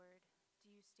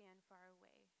stand far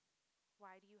away?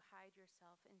 Why do you hide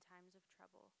yourself in times of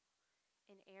trouble?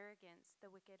 In arrogance, the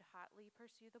wicked hotly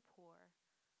pursue the poor.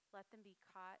 Let them be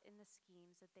caught in the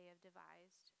schemes that they have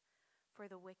devised. For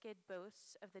the wicked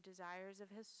boasts of the desires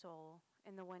of his soul,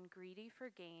 and the one greedy for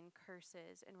gain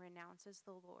curses and renounces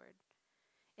the Lord.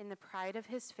 In the pride of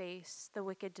his face, the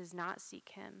wicked does not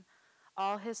seek him.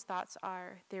 All his thoughts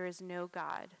are, there is no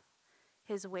God.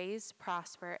 His ways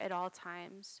prosper at all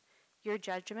times. Your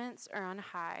judgments are on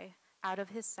high, out of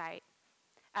his sight.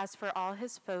 As for all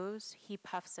his foes, he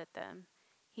puffs at them.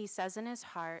 He says in his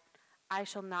heart, I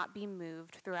shall not be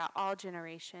moved. Throughout all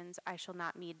generations, I shall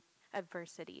not meet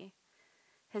adversity.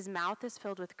 His mouth is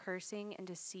filled with cursing and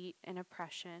deceit and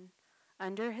oppression.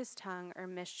 Under his tongue are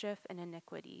mischief and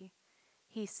iniquity.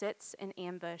 He sits in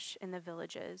ambush in the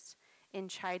villages. In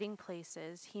chiding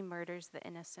places, he murders the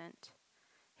innocent.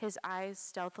 His eyes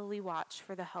stealthily watch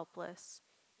for the helpless.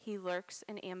 He lurks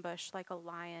in ambush like a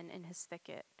lion in his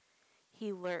thicket.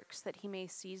 He lurks that he may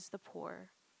seize the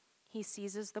poor. He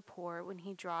seizes the poor when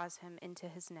he draws him into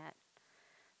his net.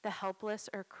 The helpless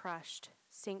are crushed,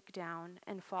 sink down,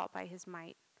 and fall by his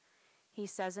might. He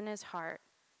says in his heart,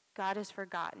 God is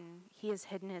forgotten. He has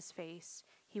hidden his face.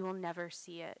 He will never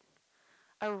see it.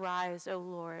 Arise, O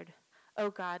Lord. O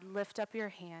God, lift up your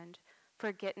hand.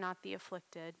 Forget not the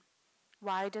afflicted.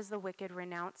 Why does the wicked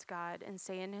renounce God and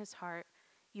say in his heart,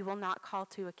 you will not call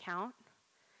to account?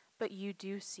 But you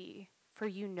do see, for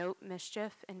you note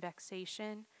mischief and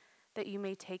vexation, that you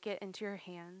may take it into your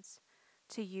hands.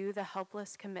 To you the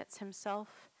helpless commits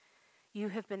himself. You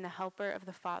have been the helper of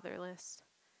the fatherless.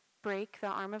 Break the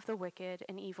arm of the wicked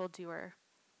and evildoer.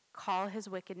 Call his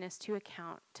wickedness to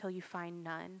account till you find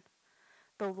none.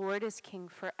 The Lord is king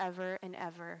forever and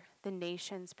ever. The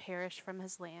nations perish from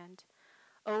his land.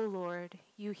 O Lord,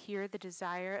 you hear the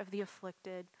desire of the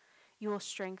afflicted. You will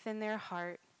strengthen their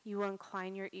heart. You will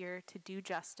incline your ear to do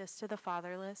justice to the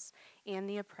fatherless and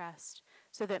the oppressed,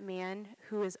 so that man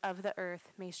who is of the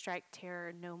earth may strike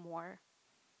terror no more.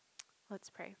 Let's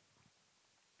pray.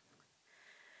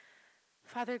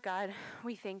 Father God,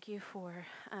 we thank you for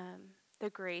the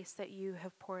grace that you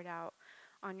have poured out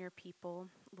on your people,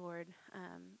 Lord,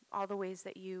 all the ways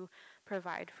that you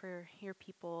provide for your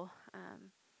people,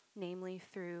 namely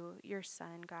through your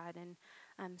Son, God,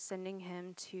 and sending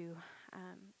him to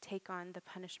take on the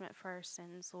punishment for our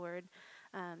sins, Lord,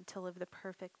 to live the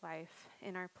perfect life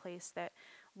in our place, that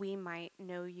we might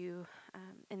know you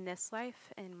in this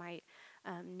life and might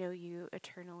know you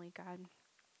eternally, God.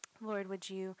 Lord, would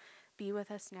you be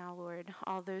with us now, Lord,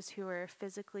 all those who are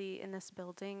physically in this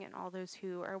building and all those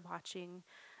who are watching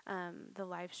the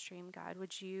live stream, God.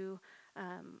 Would you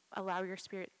allow your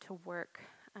Spirit to work,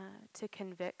 to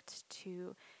convict,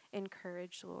 to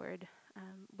encourage, Lord.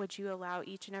 Would you allow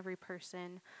each and every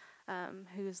person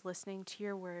who is listening to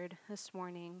your word this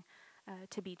morning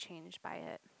to be changed by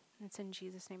it. It's in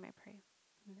Jesus' name I pray.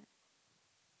 Amen.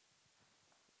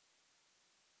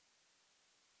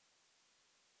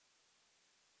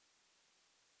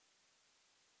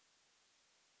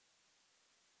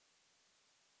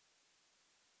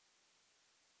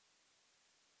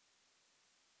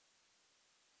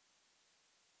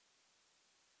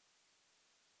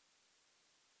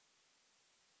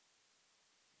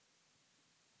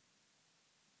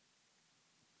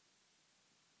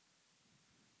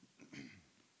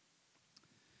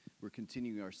 We're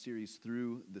continuing our series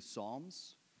through the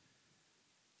Psalms,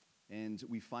 and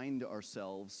we find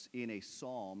ourselves in a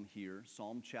psalm here,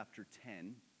 Psalm chapter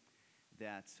 10,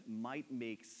 that might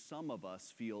make some of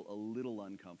us feel a little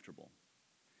uncomfortable.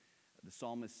 The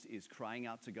psalmist is crying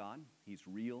out to God. He's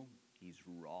real, he's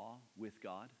raw with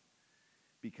God,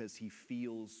 because he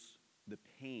feels the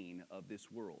pain of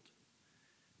this world.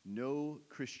 No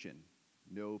Christian,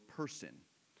 no person,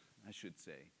 I should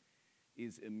say,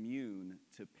 is immune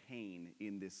to pain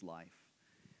in this life.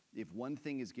 If one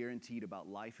thing is guaranteed about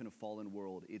life in a fallen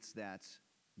world, it's that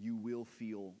you will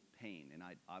feel pain. And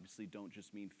I obviously don't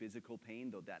just mean physical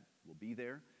pain, though that will be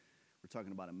there. We're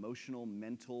talking about emotional,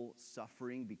 mental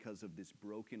suffering because of this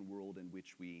broken world in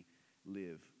which we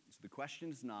live. So the question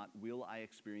is not, will I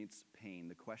experience pain?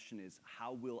 The question is,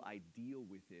 how will I deal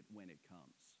with it when it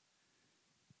comes?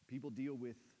 People deal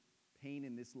with pain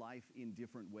in this life in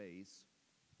different ways.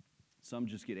 Some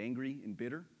just get angry and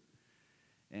bitter,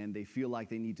 and they feel like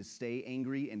they need to stay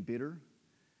angry and bitter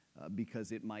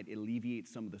because it might alleviate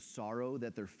some of the sorrow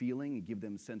that they're feeling and give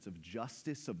them a sense of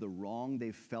justice of the wrong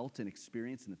they've felt and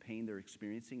experienced and the pain they're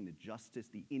experiencing,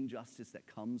 the injustice that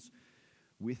comes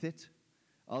with it.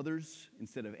 Others,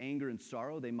 instead of anger and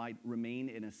sorrow, they might remain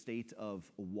in a state of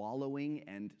wallowing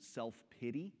and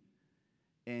self-pity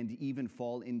and even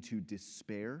fall into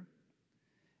despair.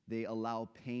 They allow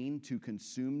pain to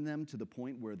consume them to the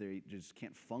point where they just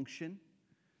can't function.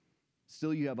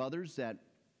 Still, you have others that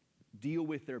deal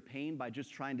with their pain by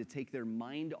just trying to take their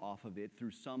mind off of it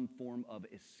through some form of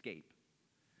escape.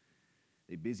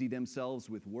 They busy themselves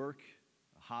with work,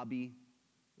 a hobby,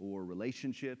 or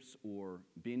relationships, or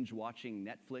binge watching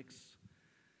Netflix,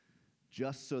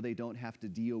 just so they don't have to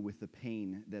deal with the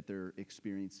pain that they're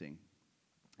experiencing.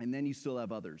 And then you still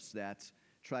have others that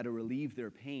try to relieve their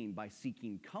pain by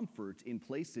seeking comfort in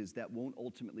places that won't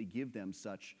ultimately give them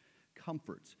such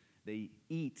comfort. They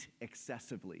eat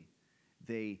excessively.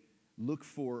 They look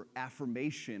for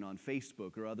affirmation on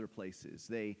Facebook or other places.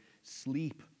 They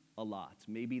sleep a lot.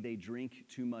 Maybe they drink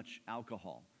too much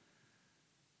alcohol.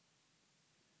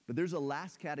 But there's a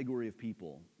last category of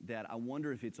people that I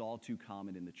wonder if it's all too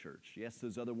common in the church. Yes,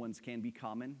 those other ones can be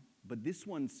common, but this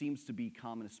one seems to be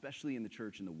common, especially in the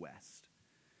church in the West.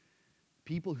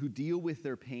 People who deal with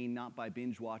their pain not by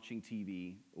binge watching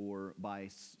TV or by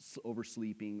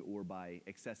oversleeping or by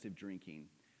excessive drinking,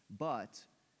 but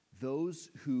those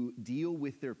who deal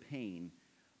with their pain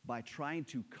by trying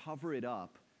to cover it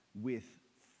up with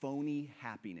phony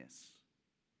happiness.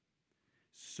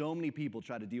 So many people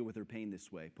try to deal with their pain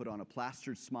this way. Put on a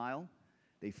plastered smile.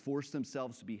 They force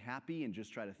themselves to be happy and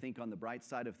just try to think on the bright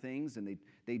side of things, and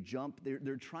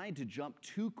they're trying to jump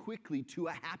too quickly to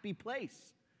a happy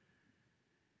place.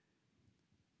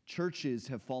 Churches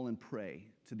have fallen prey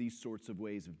to these sorts of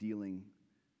ways of dealing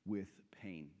with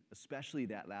pain, especially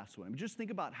that last one. I mean, just think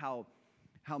about how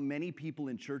many people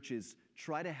in churches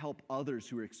try to help others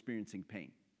who are experiencing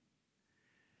pain.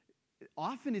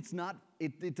 Often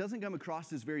it doesn't come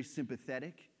across as very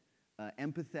sympathetic,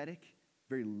 empathetic,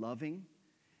 very loving.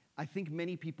 I think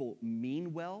many people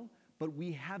mean well, but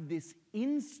we have this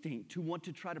instinct to want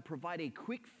to try to provide a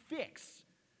quick fix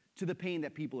to the pain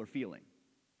that people are feeling.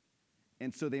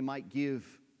 And so they might give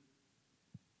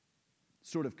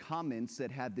sort of comments that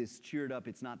have this cheered up,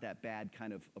 it's not that bad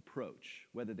kind of approach,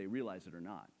 whether they realize it or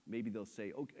not. Maybe they'll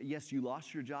say, okay, yes, you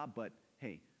lost your job, but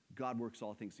hey, God works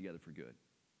all things together for good.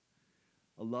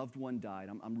 A loved one died.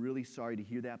 I'm really sorry to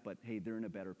hear that, but hey, they're in a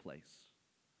better place.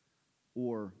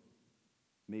 Or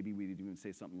maybe we'd even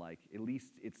say something like, at least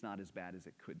it's not as bad as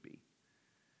it could be.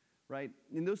 Right?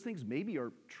 And those things maybe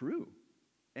are true.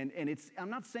 And I'm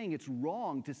not saying it's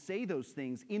wrong to say those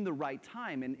things in the right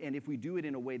time, and if we do it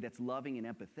in a way that's loving and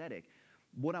empathetic.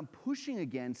 What I'm pushing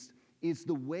against is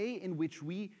the way in which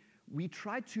we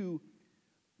try to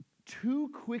too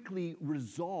quickly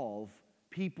resolve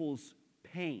people's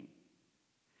pain.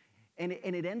 And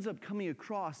it ends up coming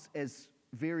across as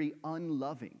very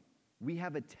unloving. We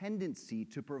have a tendency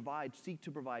to seek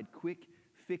to provide quick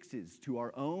fixes to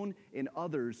our own and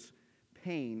others'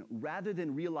 pain rather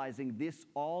than realizing this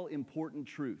all-important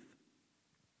truth.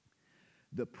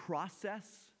 The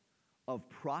process of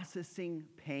processing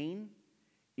pain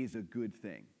is a good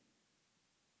thing.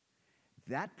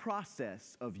 That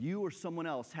process of you or someone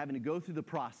else having to go through the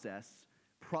process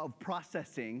of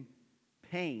processing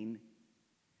pain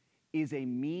is a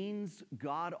means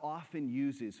God often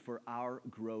uses for our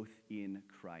growth in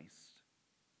Christ.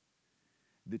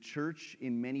 The church,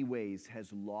 in many ways,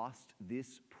 has lost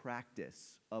this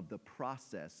practice of the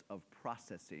process of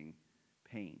processing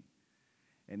pain.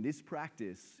 And this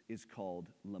practice is called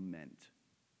lament.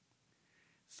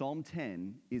 Psalm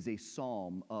 10 is a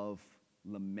psalm of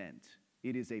lament.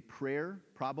 It is a prayer,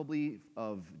 probably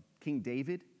of King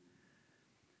David,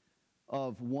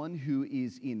 of one who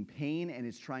is in pain and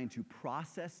is trying to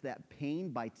process that pain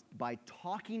by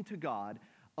talking to God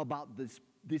about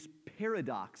this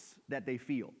paradox that they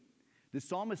feel. The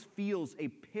psalmist feels a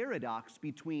paradox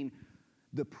between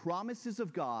the promises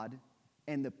of God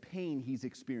and the pain he's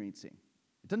experiencing.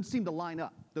 It doesn't seem to line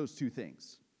up, those two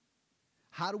things.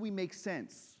 How do we make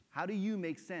sense? How do you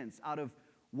make sense out of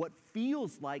what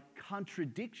feels like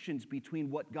contradictions between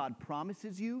what God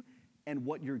promises you and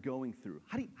what you're going through?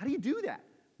 How do you do that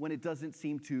when it doesn't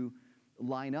seem to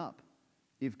line up?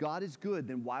 If God is good,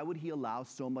 then why would he allow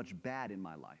so much bad in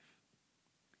my life?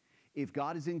 If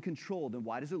God is in control, then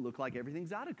why does it look like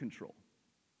everything's out of control?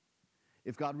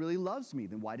 If God really loves me,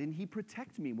 then why didn't he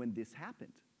protect me when this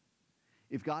happened?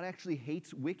 If God actually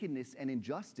hates wickedness and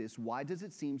injustice, why does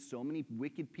it seem so many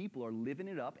wicked people are living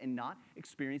it up and not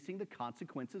experiencing the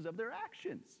consequences of their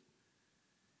actions?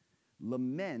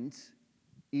 Lament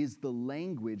is the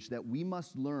language that we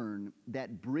must learn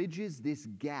that bridges this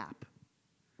gap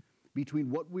between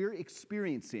what we're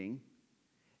experiencing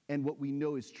and what we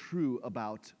know is true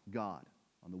about God.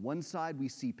 On the one side, we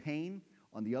see pain.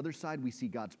 On the other side, we see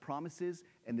God's promises,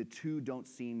 and the two don't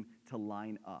seem to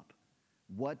line up.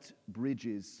 What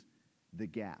bridges the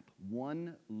gap.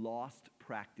 One lost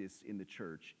practice in the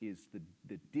church is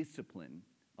the discipline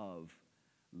of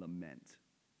lament.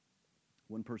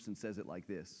 One person says it like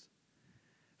this: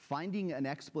 finding an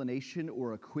explanation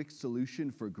or a quick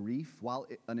solution for grief, while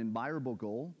an admirable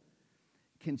goal,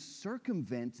 can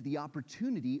circumvent the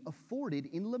opportunity afforded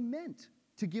in lament,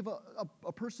 to give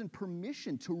a person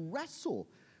permission to wrestle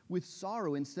with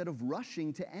sorrow instead of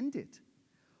rushing to end it.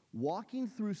 Walking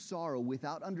through sorrow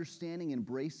without understanding and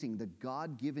embracing the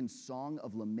God-given song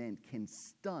of lament can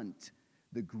stunt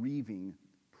the grieving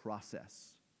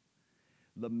process.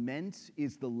 Lament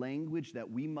is the language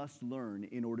that we must learn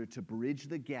in order to bridge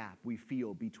the gap we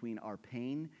feel between our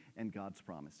pain and God's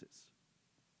promises.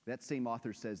 That same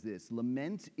author says this: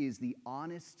 lament is the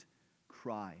honest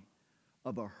cry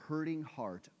of a hurting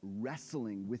heart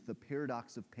wrestling with the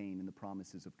paradox of pain and the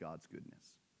promises of God's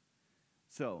goodness.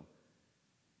 So,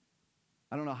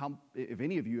 I don't know if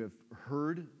any of you have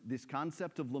heard this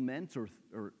concept of lament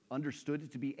or understood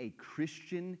it to be a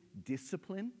Christian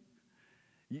discipline.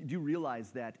 You do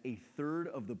realize that a third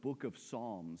of the book of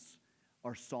Psalms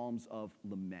are psalms of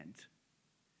lament.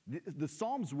 The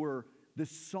Psalms were the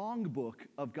songbook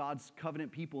of God's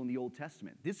covenant people in the Old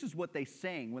Testament. This is what they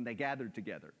sang when they gathered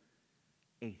together.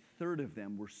 A third of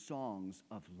them were songs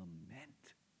of lament.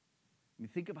 I mean,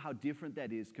 think of how different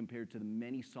that is compared to the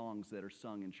many songs that are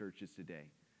sung in churches today.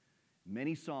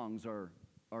 Many songs are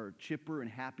chipper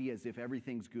and happy as if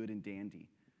everything's good and dandy.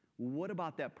 What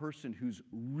about that person who's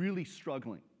really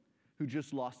struggling, who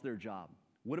just lost their job?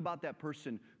 What about that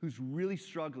person who's really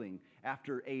struggling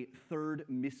after a third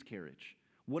miscarriage?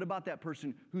 What about that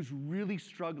person who's really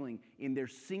struggling in their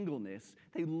singleness?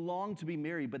 They long to be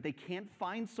married, but they can't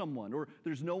find someone, or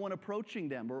there's no one approaching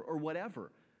them, or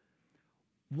whatever.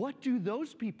 What do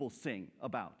those people sing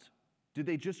about? Do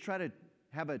they just try to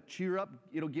have a cheer up,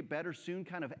 it'll get better soon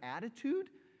kind of attitude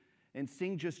and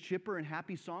sing just chipper and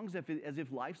happy songs as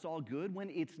if life's all good when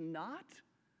it's not?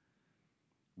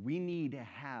 We need to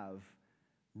have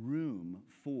room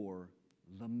for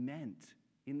lament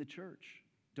in the church.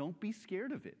 Don't be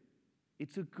scared of it.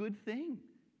 It's a good thing.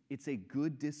 It's a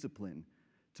good discipline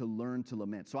to learn to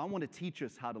lament. So I want to teach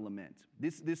us how to lament.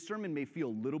 This sermon may feel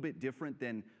a little bit different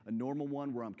than a normal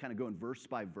one where I'm kind of going verse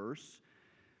by verse.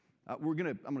 I'm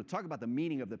going to talk about the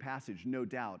meaning of the passage, no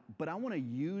doubt, but I want to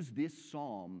use this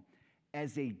psalm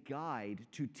as a guide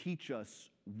to teach us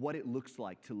what it looks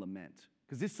like to lament,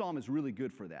 because this psalm is really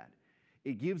good for that.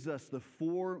 It gives us the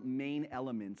four main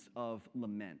elements of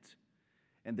lament,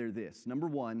 and they're this. Number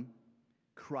one,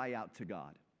 cry out to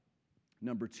God.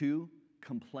 Number two,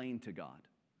 complain to God.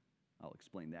 I'll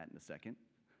explain that in a second.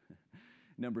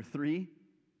 Number three,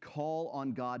 call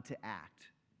on God to act.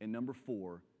 And number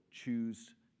four,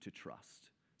 choose to trust.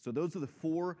 So those are the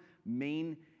four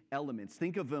main elements.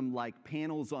 Think of them like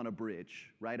panels on a bridge,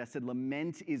 right? I said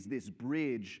lament is this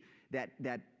bridge that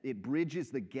it bridges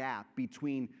the gap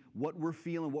between what we're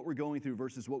feeling, what we're going through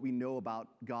versus what we know about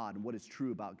God and what is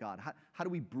true about God. How do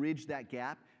we bridge that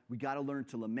gap? We got to learn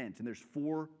to lament. And there's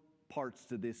four parts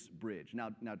to this bridge. Now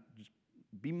just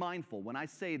be mindful. When I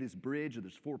say this bridge or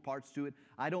there's four parts to it,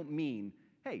 I don't mean,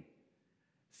 hey,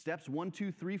 steps 1,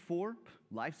 2, 3, 4,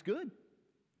 life's good.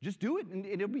 Just do it and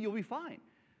you'll be fine.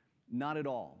 Not at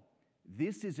all.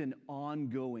 This is an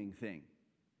ongoing thing.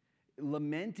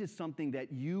 Lament is something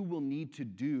that you will need to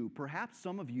do. Perhaps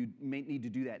some of you may need to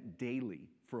do that daily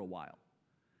for a while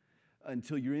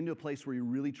until you're into a place where you're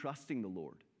really trusting the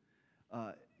Lord.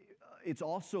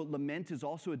 Lament is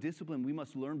also a discipline we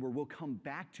must learn where we'll come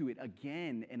back to it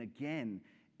again and again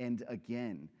and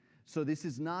again. So this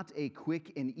is not a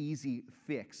quick and easy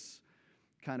fix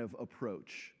kind of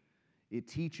approach. It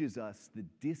teaches us the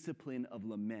discipline of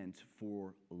lament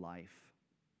for life.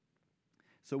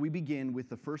 So we begin with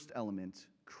the first element,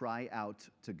 cry out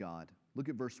to God. Look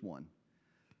at verse 1.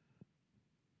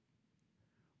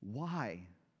 Why,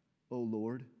 O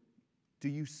Lord, do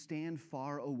you stand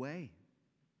far away?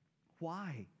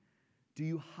 Why do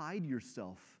you hide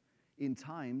yourself in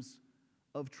times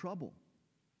of trouble?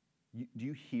 Do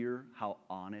you hear how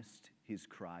honest his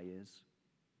cry is?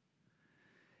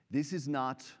 This is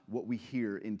not what we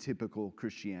hear in typical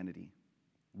Christianity.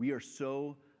 We are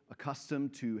so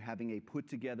accustomed to having a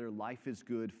put-together, life is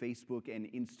good, Facebook and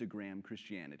Instagram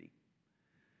Christianity.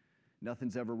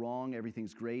 Nothing's ever wrong,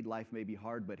 everything's great, life may be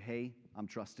hard, but hey, I'm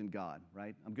trusting God,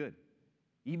 right? I'm good.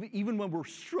 Even when we're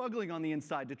struggling on the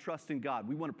inside to trust in God,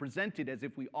 we want to present it as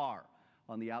if we are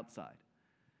on the outside.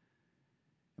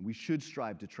 And we should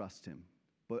strive to trust him.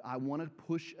 But I want to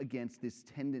push against this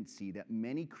tendency that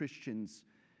many Christians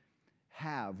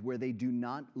have where they do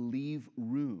not leave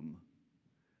room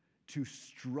to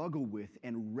struggle with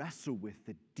and wrestle with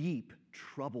the deep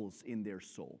troubles in their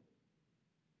soul.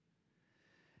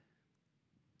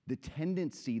 The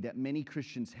tendency that many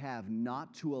Christians have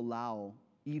not to allow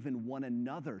even one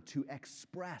another to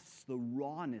express the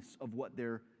rawness of what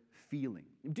they're feeling.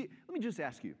 Let me just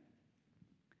ask you,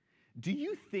 do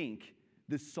you think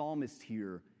the psalmist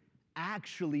here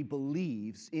actually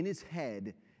believes in his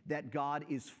head that God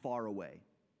is far away?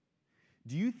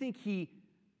 Do you think he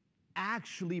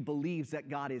actually believes that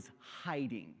God is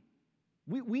hiding?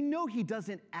 We know he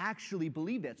doesn't actually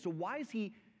believe that. So why is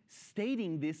he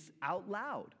stating this out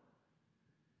loud?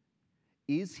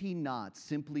 Is he not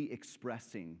simply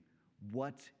expressing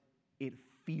what it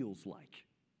feels like?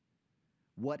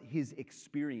 What his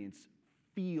experience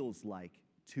feels like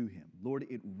to him? Lord,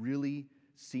 it really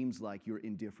seems like you're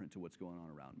indifferent to what's going on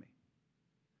around me.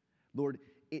 Lord,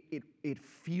 it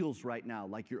feels right now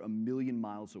like you're a million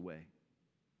miles away.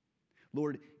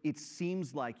 Lord, it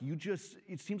seems like you just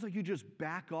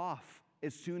back off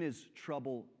as soon as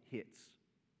trouble hits.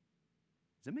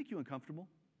 Does that make you uncomfortable?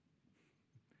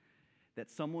 That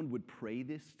someone would pray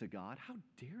this to God? How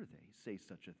dare they say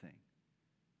such a thing?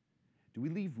 Do we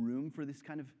leave room for this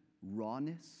kind of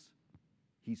rawness?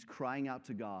 He's crying out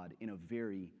to God in a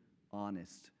very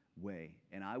honest way.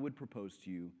 And I would propose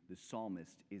to you, the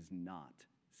psalmist is not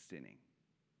sinning.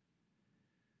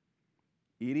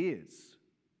 It is,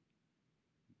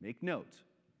 make note,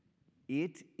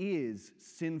 it is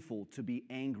sinful to be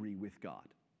angry with God.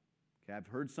 Okay, I've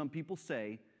heard some people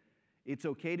say, it's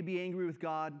okay to be angry with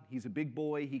God. He's a big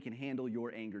boy. He can handle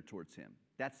your anger towards him.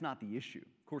 That's not the issue.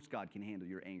 Of course, God can handle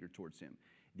your anger towards him.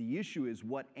 The issue is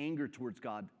what anger towards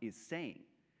God is saying.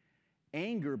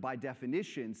 Anger, by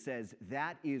definition, says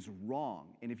that is wrong.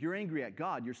 And if you're angry at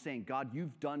God, you're saying, God,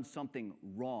 you've done something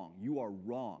wrong. You are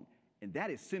wrong. And that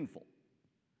is sinful.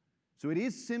 So it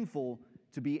is sinful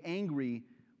to be angry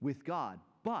with God.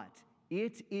 But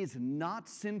it is not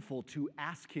sinful to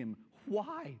ask him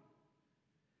why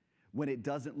when it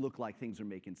doesn't look like things are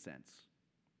making sense.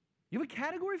 You have a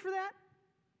category for that?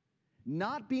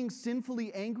 Not being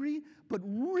sinfully angry, but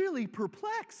really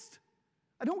perplexed.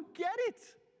 I don't get it.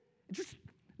 Just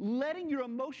letting your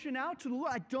emotion out to the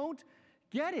Lord. I don't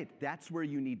get it. That's where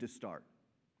you need to start.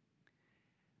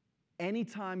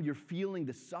 Anytime you're feeling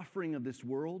the suffering of this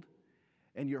world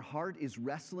and your heart is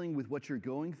wrestling with what you're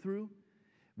going through,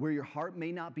 where your heart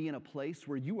may not be in a place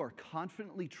where you are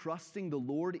confidently trusting the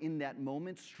Lord in that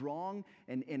moment, strong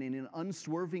and in an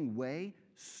unswerving way,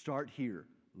 start here.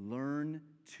 Learn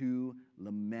to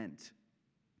lament.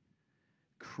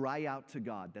 Cry out to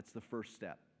God. That's the first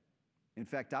step. In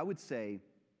fact, I would say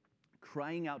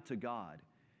crying out to God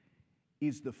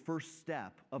is the first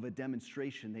step of a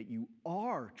demonstration that you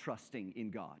are trusting in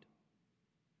God.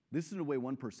 This is the way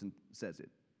one person says it.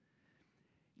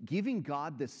 Giving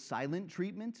God the silent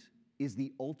treatment is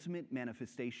the ultimate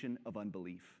manifestation of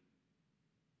unbelief.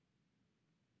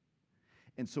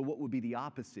 And so what would be the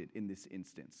opposite in this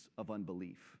instance of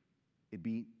unbelief? It'd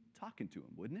be talking to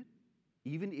him, wouldn't it?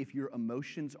 Even if your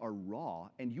emotions are raw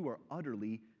and you are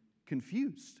utterly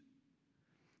confused.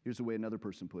 Here's the way another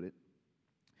person put it.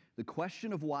 The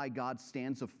question of why God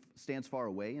stands far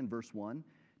away in verse 1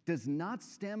 does not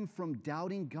stem from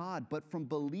doubting God, but from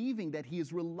believing that he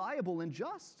is reliable and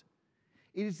just.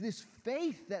 It is this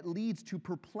faith that leads to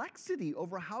perplexity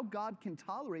over how God can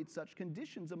tolerate such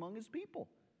conditions among his people.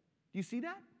 Do you see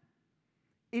that?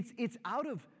 It's out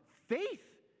of faith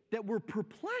that we're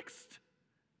perplexed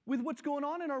with what's going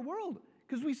on in our world.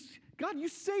 Because God, you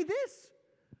say this,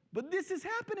 but this is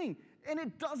happening, and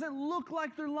it doesn't look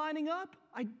like they're lining up.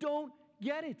 I don't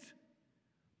get it.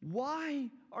 Why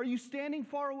are you standing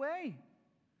far away?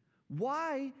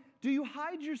 Why do you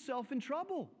hide yourself in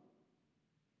trouble?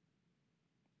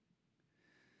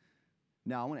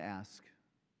 Now I want to ask,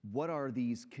 what are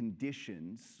these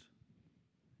conditions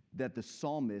that the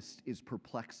psalmist is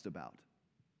perplexed about?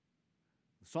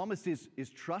 The psalmist is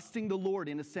trusting the Lord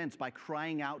in a sense by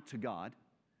crying out to God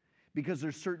because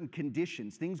there's certain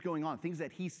conditions, things going on, things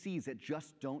that he sees that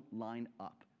just don't line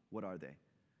up. What are they?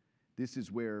 This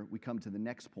is where we come to the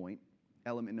next point,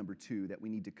 element number 2, that we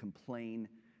need to complain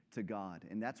to God.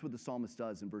 And that's what the psalmist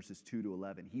does in verses 2 to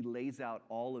 11. He lays out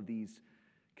all of these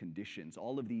conditions,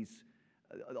 all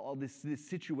this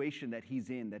situation that he's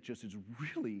in that just is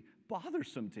really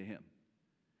bothersome to him.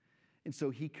 And so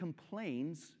he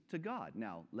complains to God.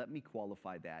 Now, let me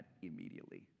qualify that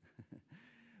immediately.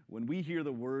 When we hear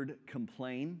the word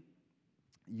complain,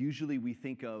 usually we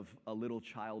think of a little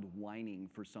child whining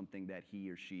for something that he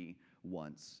or she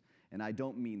wants. And I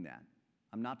don't mean that.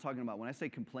 I'm not talking about, when I say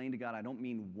complain to God, I don't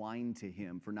mean whine to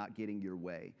him for not getting your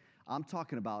way. I'm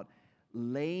talking about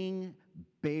laying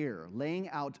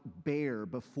out bare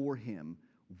before him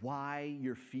why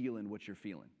you're feeling what you're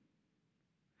feeling.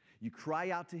 You cry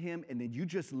out to him, and then you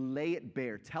just lay it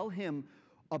bare. Tell him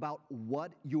about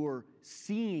what you're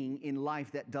seeing in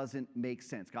life that doesn't make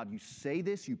sense. God, you say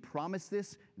this, you promise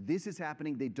this is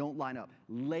happening, they don't line up.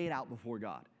 Lay it out before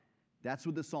God. That's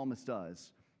what the psalmist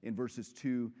does in verses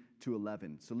 2 to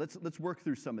 11. So let's work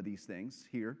through some of these things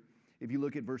here. If you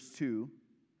look at verses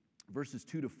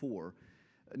 2 to 4,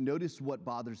 notice what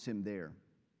bothers him there.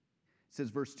 It says,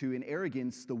 verse 2, in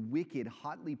arrogance, the wicked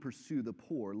hotly pursue the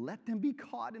poor. Let them be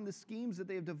caught in the schemes that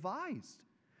they have devised.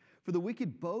 For the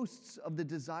wicked boasts of the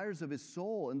desires of his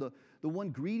soul, and the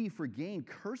one greedy for gain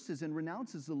curses and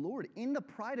renounces the Lord. In the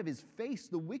pride of his face,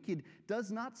 the wicked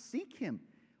does not seek him.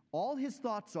 All his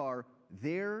thoughts are,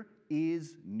 there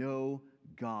is no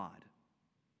God.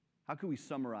 How can we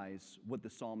summarize what the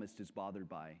psalmist is bothered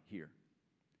by here?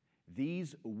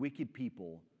 These wicked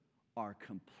people are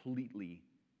completely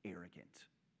arrogant.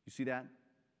 You see that?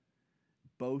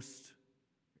 Boast,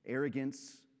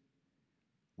 arrogance.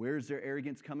 Where is their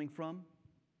arrogance coming from?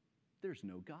 There's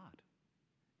no God.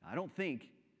 I don't think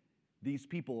these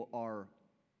people are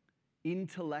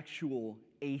intellectual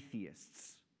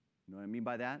atheists. You know what I mean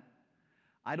by that?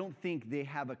 I don't think they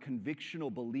have a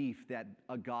convictional belief that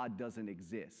a God doesn't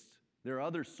exist. There are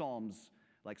other psalms,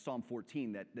 like Psalm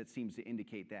 14, that seems to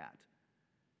indicate that.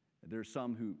 There are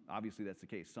some who, obviously that's the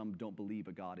case, some don't believe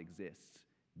a God exists.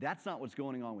 That's not what's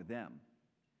going on with them.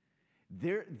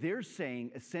 They're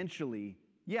saying essentially,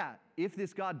 yeah, if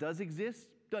this God does exist,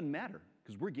 doesn't matter,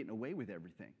 because we're getting away with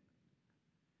everything.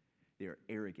 They are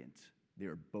arrogant. They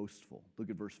are boastful. Look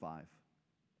at verse 5.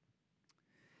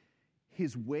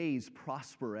 His ways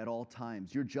prosper at all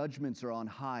times. Your judgments are on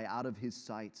high out of his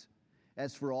sight.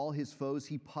 As for all his foes,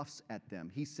 he puffs at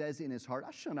them. He says in his heart,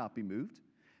 I shall not be moved.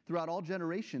 Throughout all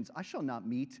generations, I shall not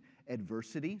meet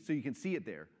adversity. So you can see it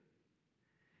there.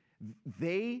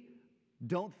 They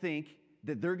don't think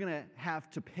that they're going to have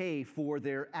to pay for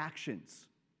their actions.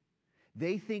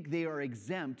 They think they are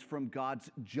exempt from God's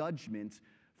judgment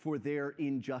for their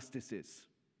injustices.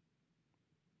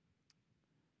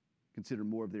 Consider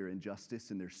more of their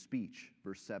injustice in their speech.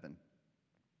 Verse 7.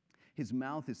 His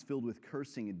mouth is filled with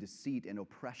cursing and deceit and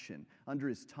oppression. Under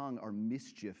his tongue are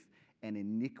mischief and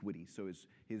iniquity. So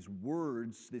his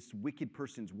words, this wicked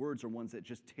person's words, are ones that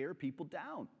just tear people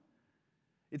down.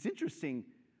 It's interesting,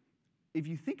 if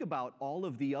you think about all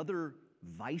of the other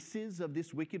vices of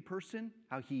this wicked person,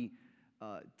 how he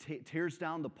tears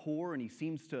down the poor and he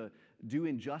seems to do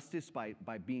injustice by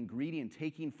being greedy and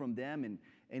taking from them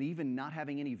and even not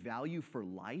having any value for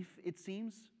life, it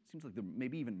seems. It seems like they're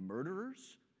maybe even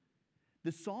murderers.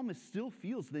 The psalmist still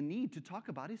feels the need to talk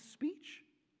about his speech.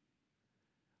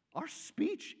 Our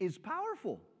speech is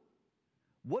powerful.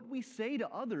 What we say to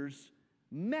others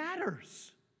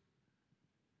matters.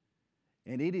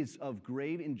 And it is of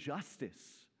grave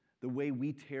injustice the way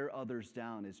we tear others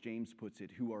down, as James puts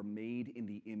it, who are made in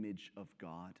the image of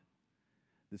God.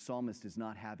 The psalmist is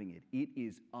not having it. It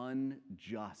is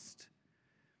unjust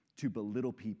to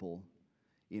belittle people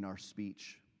in our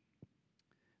speech.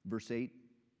 Verse 8,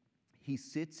 he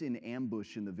sits in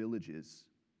ambush in the villages.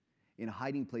 In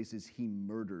hiding places, he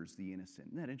murders the innocent.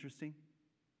 Isn't that interesting?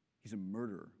 He's a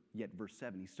murderer. Yet, verse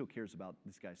 7, he still cares about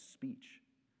this guy's speech.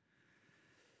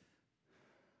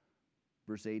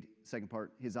 Verse 8, second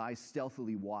part, his eyes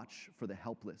stealthily watch for the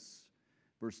helpless.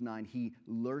 Verse 9, he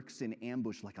lurks in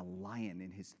ambush like a lion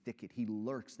in his thicket. He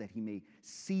lurks that he may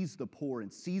seize the poor,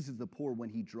 and seizes the poor when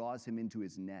he draws him into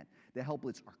his net. The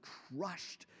helpless are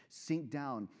crushed, sink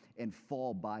down, and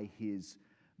fall by his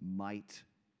might.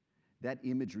 That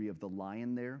imagery of the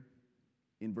lion there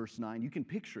in verse 9, you can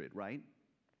picture it, right?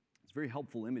 It's very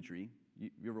helpful imagery.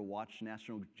 You ever watch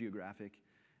National Geographic?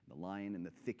 The lion in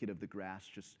the thicket of the grass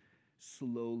just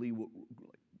slowly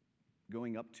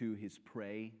going up to his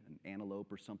prey, an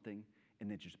antelope or something, and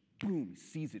then just boom,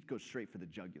 sees it, goes straight for the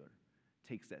jugular,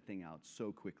 takes that thing out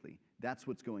so quickly. That's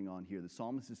what's going on here. The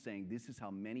psalmist is saying, this is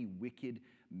how many wicked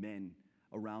men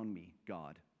around me,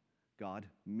 God,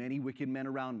 many wicked men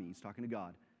around me, he's talking to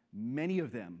God, many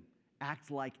of them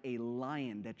act like a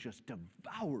lion that just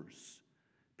devours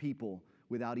people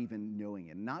without even knowing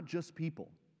it. Not just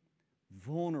people,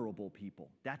 vulnerable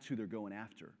people. That's who they're going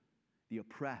after. The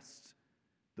oppressed,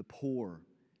 the poor,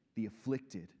 the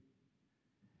afflicted.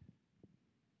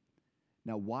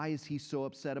 Now, why is he so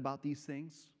upset about these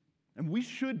things? And we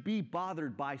should be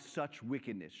bothered by such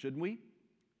wickedness, shouldn't we?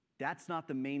 That's not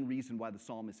the main reason why the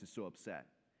psalmist is so upset.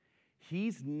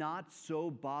 He's not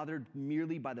so bothered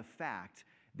merely by the fact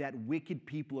that wicked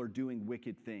people are doing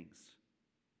wicked things.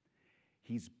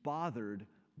 He's bothered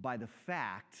by the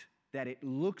fact that it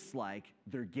looks like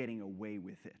they're getting away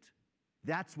with it.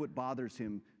 That's what bothers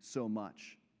him so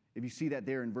much. If you see that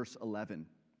there in verse 11,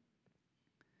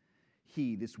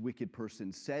 he, this wicked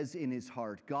person, says in his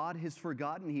heart, God has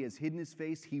forgotten, he has hidden his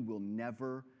face, he will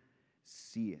never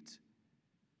see it.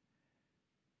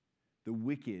 The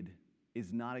wicked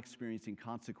is not experiencing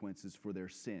consequences for their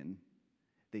sin.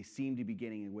 They seem to be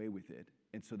getting away with it,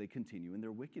 and so they continue in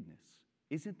their wickedness.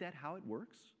 Isn't that how it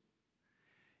works?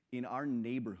 In our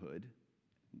neighborhood,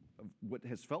 what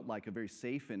has felt like a very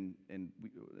safe and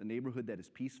a neighborhood that is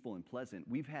peaceful and pleasant,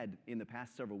 we've had in the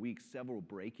past several weeks several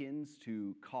break-ins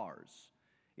to cars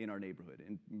in our neighborhood,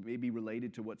 and maybe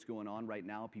related to what's going on right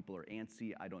now. People are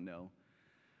antsy, I don't know,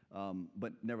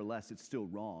 but nevertheless, it's still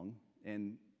wrong.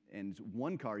 And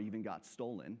one car even got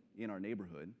stolen in our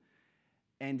neighborhood,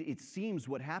 and it seems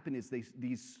what happened is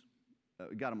these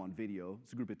got them on video.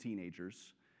 It's a group of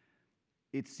teenagers.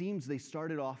 It seems they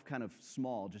started off kind of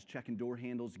small, just checking door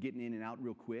handles, getting in and out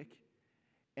real quick.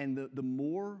 And the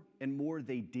more and more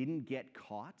they didn't get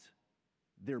caught,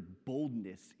 their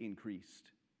boldness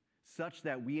increased, such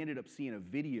that we ended up seeing a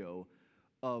video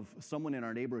of someone in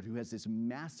our neighborhood who has this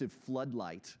massive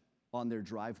floodlight on their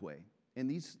driveway. And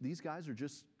these guys are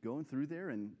just going through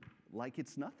there and like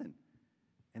it's nothing.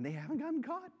 And they haven't gotten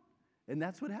caught. And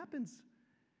that's what happens.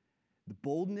 The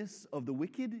boldness of the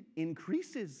wicked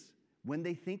increases when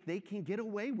they think they can get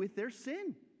away with their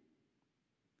sin.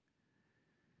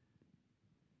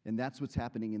 And that's what's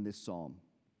happening in this psalm.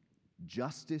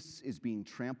 Justice is being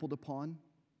trampled upon,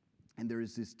 and there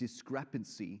is this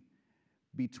discrepancy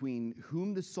between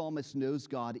whom the psalmist knows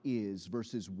God is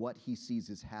versus what he sees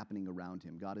is happening around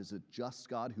him. God is a just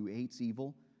God who hates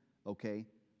evil. Okay,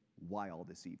 why all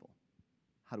this evil?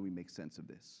 How do we make sense of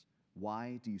this?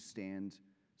 Why do you stand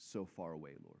so far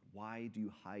away, Lord? Why do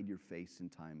you hide your face in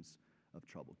times of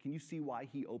trouble? Can you see why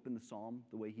he opened the psalm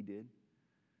the way he did?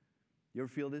 You ever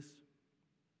feel this?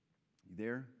 You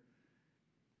there?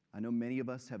 I know many of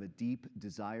us have a deep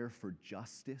desire for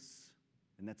justice,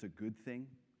 and that's a good thing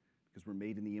because we're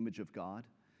made in the image of God.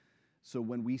 So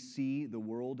when we see the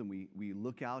world and we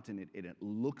look out and it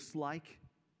looks like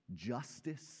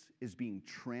justice is being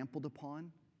trampled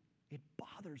upon, it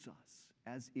bothers us,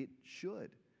 as it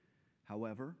should.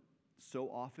 However, so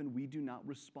often we do not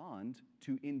respond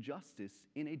to injustice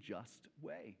in a just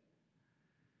way.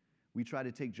 We try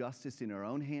to take justice in our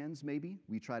own hands, maybe.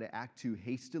 We try to act too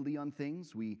hastily on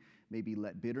things. We maybe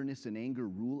let bitterness and anger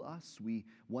rule us.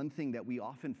 One thing that we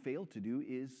often fail to do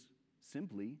is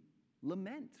simply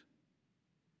lament.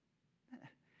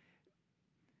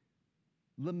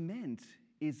 Lament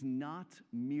is not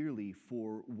merely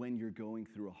for when you're going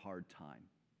through a hard time.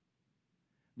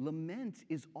 Lament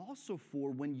is also for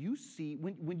when you see,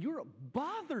 when you're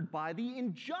bothered by the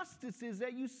injustices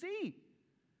that you see.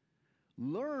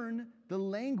 Learn the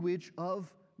language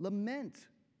of lament.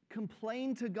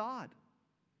 Complain to God.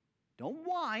 Don't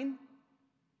whine.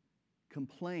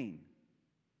 Complain.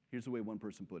 Here's the way one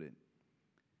person put it.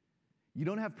 You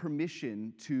don't have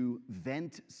permission to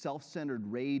vent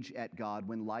self-centered rage at God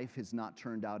when life has not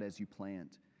turned out as you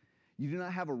planned. You do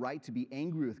not have a right to be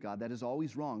angry with God. That is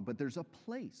always wrong. But there's a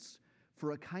place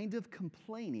for a kind of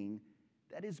complaining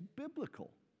that is biblical.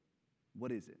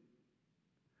 What is it?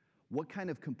 What kind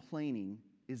of complaining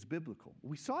is biblical?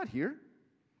 We saw it here.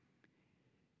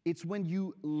 It's when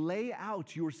you lay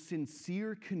out your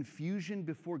sincere confusion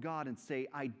before God and say,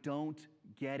 I don't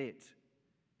get it.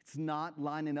 It's not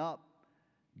lining up,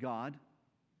 God.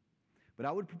 But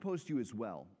I would propose to you as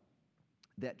well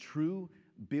that true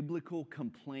biblical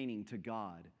complaining to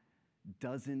God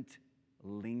doesn't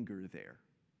linger there.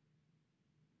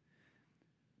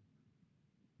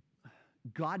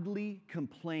 Godly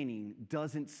complaining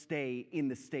doesn't stay in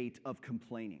the state of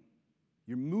complaining.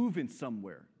 You're moving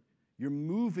somewhere. You're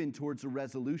moving towards a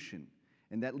resolution.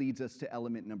 And that leads us to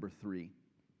element number 3.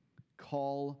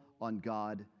 Call on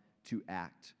God to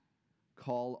act.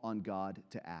 Call on God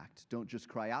to act. Don't just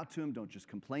cry out to him. Don't just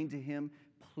complain to him.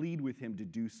 Plead with him to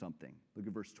do something. Look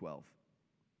at verse 12.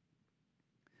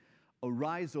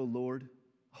 Arise, O Lord.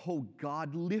 O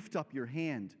God, lift up your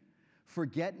hand.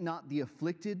 Forget not the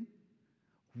afflicted.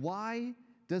 Why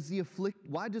does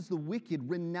the wicked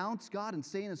renounce God and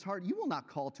say in his heart, you will not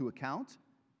call to account?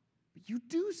 But you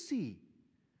do see.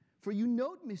 For you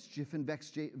note mischief and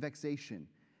vexation,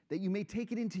 that you may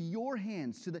take it into your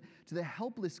hands. To the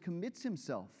helpless commits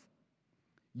himself.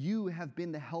 You have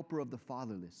been the helper of the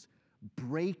fatherless.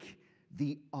 Break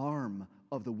the arm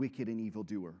of the wicked and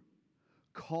evildoer.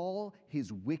 Call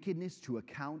his wickedness to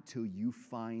account till you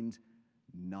find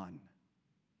none.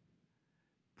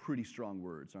 Pretty strong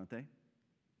words, aren't they?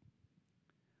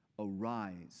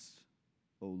 Arise,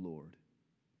 O Lord,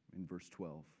 in verse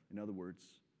 12. In other words,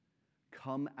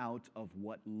 come out of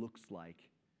what looks like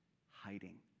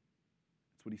hiding.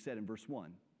 That's what he said in verse 1.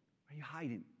 Why are you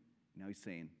hiding? Now he's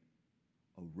saying,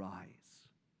 arise.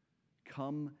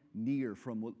 Come near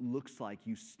from what looks like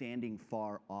you standing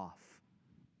far off.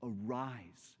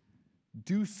 Arise.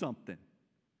 Do something.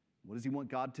 What does he want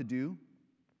God to do?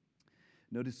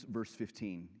 Notice verse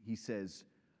 15. He says,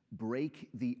 break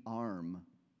the arm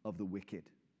of the wicked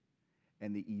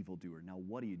and the evildoer. Now,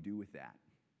 what do you do with that?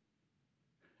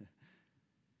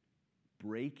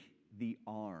 Break the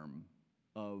arm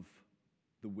of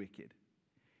the wicked.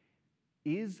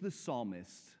 Is the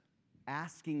psalmist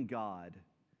asking God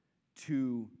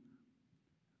to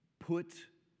put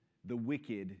the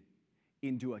wicked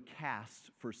into a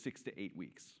cast for 6 to 8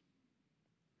 weeks?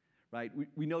 Right?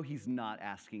 We know he's not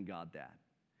asking God that.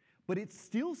 But it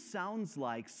still sounds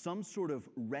like some sort of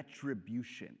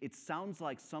retribution. It sounds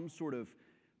like some sort of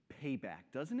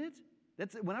payback, doesn't it?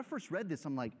 When I first read this,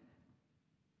 I'm like,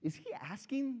 is he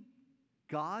asking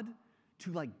God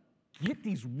to get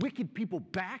these wicked people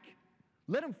back?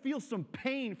 Let them feel some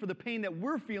pain for the pain that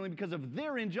we're feeling because of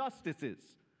their injustices.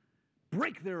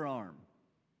 Break their arm.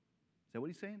 Is that what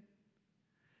he's saying?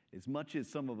 As much as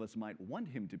some of us might want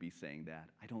him to be saying that,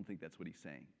 I don't think that's what he's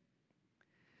saying.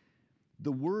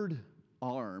 The word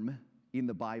arm in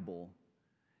the Bible,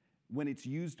 when it's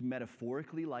used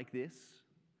metaphorically like this,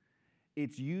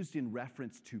 it's used in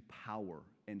reference to power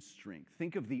and strength.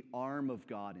 Think of the arm of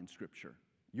God in Scripture.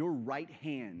 Your right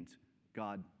hand,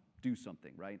 God, do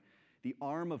something, right? The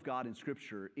arm of God in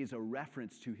Scripture is a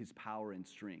reference to his power and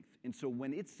strength. And so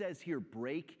when it says here,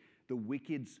 break the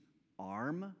wicked's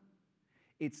arm,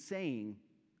 it's saying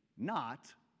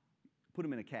not put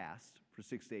them in a cast for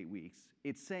 6 to 8 weeks.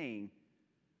 It's saying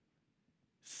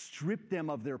strip them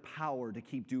of their power to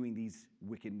keep doing these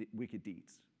wicked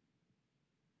deeds.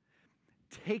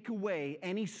 Take away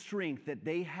any strength that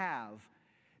they have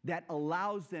that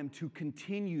allows them to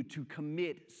continue to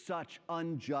commit such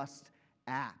unjust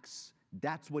acts.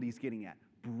 That's what he's getting at.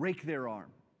 Break their arm.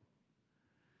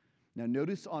 Now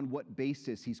notice on what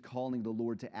basis he's calling the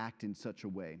Lord to act in such a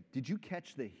way. Did you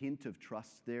catch the hint of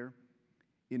trust there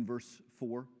in verse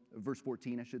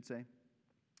 14, I should say?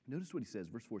 Notice what he says,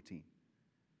 verse 14.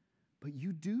 But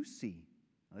you do see.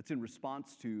 Now, that's in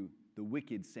response to the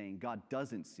wicked saying God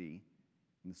doesn't see.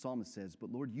 And the psalmist says,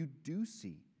 but Lord, you do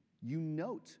see. You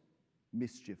note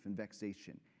mischief and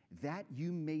vexation, that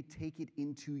you may take it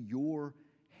into your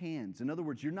hands. In other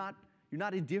words, you're not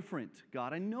indifferent,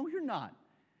 God. I know you're not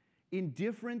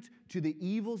indifferent to the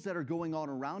evils that are going on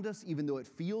around us, even though it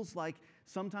feels like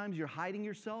sometimes you're hiding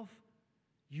yourself.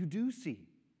 You do see.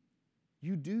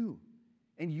 You do.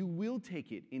 And you will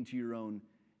take it into your own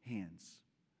hands,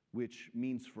 which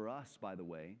means for us, by the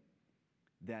way,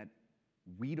 that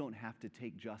we don't have to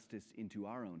take justice into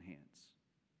our own hands.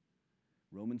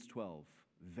 Romans 12,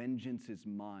 vengeance is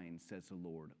mine, says the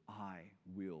Lord, I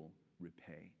will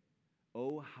repay.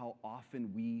 Oh, how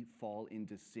often we fall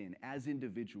into sin as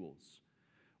individuals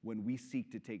when we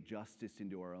seek to take justice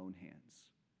into our own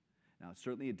hands. Now,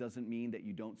 certainly it doesn't mean that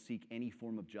you don't seek any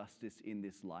form of justice in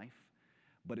this life,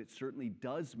 but it certainly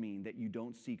does mean that you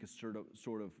don't seek a sort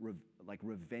of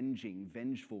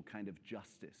vengeful kind of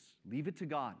justice. Leave it to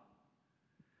God.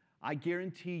 I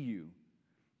guarantee you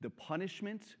the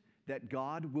punishment that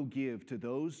God will give to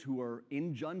those who are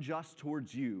unjust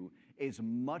towards you is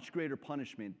much greater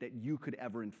punishment that you could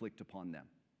ever inflict upon them.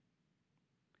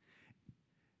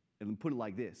 And put it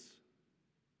like this.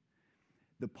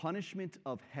 The punishment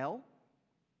of hell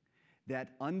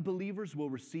that unbelievers will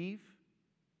receive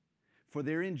for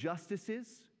their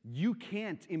injustices, you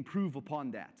can't improve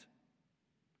upon that.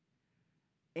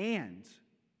 And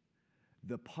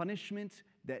the punishment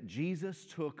that Jesus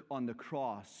took on the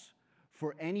cross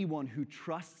for anyone who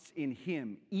trusts in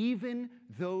him, even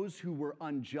those who were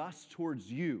unjust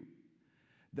towards you,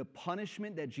 the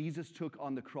punishment that Jesus took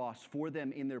on the cross for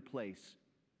them in their place,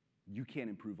 you can't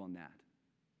improve on that.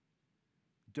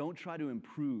 Don't try to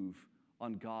improve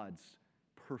on God's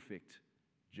perfect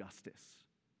justice.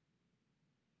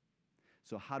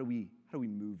 So how do we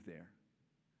move there?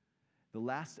 The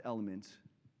last element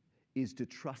is to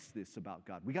trust this about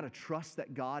God. We got to trust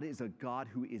that God is a God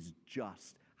who is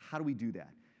just. How do we do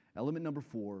that? Element number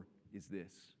 4 is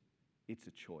this. It's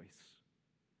a choice.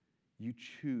 You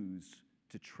choose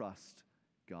to trust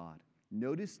God.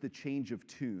 Notice the change of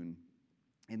tune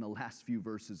in the last few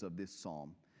verses of this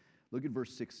psalm. Look at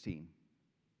verse 16.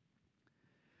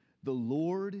 The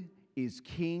Lord is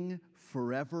king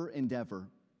forever and ever.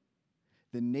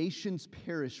 The nations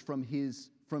perish from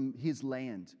his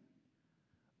land.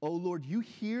 O Lord, you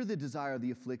hear the desire of the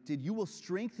afflicted. You will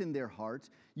strengthen their heart.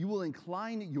 You will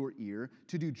incline your ear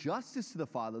to do justice to the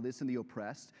fatherless and the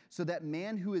oppressed, so that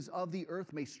man who is of the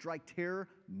earth may strike terror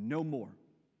no more.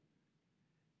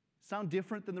 Sound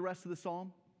different than the rest of the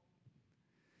psalm?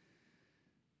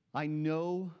 I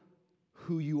know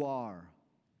who you are,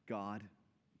 God,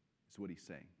 is what he's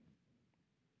saying.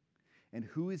 And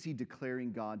who is he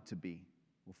declaring God to be?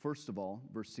 Well, first of all,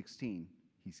 verse 16,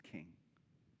 he's king.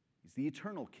 He's the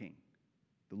eternal king.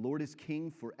 The Lord is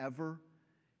king forever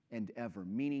and ever,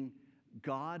 meaning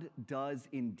God does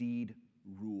indeed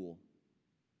rule.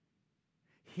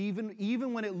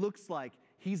 Even when it looks like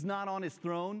he's not on his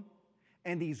throne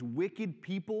and these wicked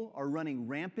people are running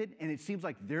rampant and it seems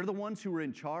like they're the ones who are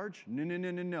in charge,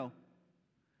 no.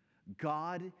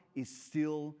 God is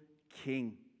still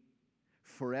king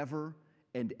forever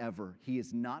and ever. He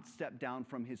has not stepped down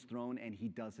from his throne and he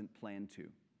doesn't plan to.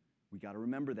 We got to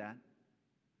remember that.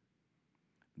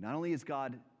 Not only is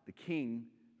God the king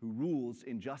who rules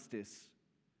in justice,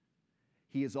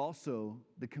 he is also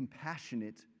the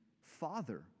compassionate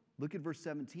father. Look at verse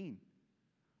 17.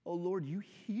 Oh Lord, you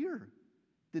hear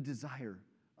the desire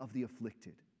of the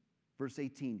afflicted. Verse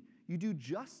 18, you do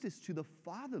justice to the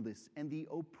fatherless and the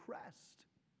oppressed.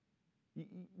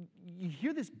 You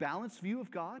hear this balanced view of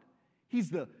God? He's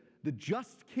the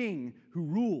just king who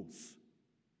rules.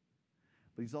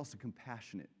 But he's also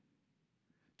compassionate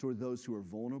toward those who are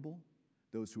vulnerable,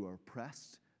 those who are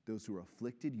oppressed, those who are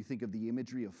afflicted. You think of the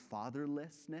imagery of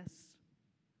fatherlessness.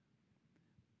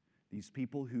 These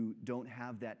people who don't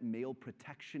have that male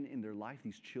protection in their life,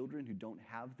 these children who don't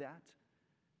have that,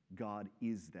 God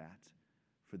is that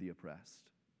for the oppressed.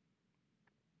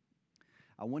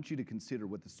 I want you to consider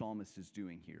what the psalmist is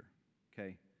doing here,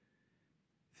 okay?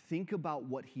 Think about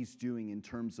what he's doing in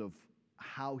terms of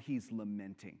how he's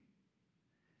lamenting.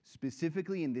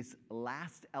 Specifically in this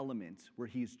last element where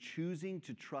he's choosing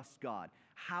to trust God.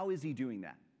 How is he doing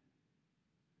that?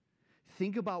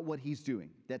 Think about what he's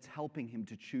doing that's helping him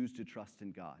to choose to trust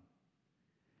in God.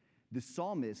 The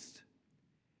psalmist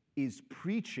is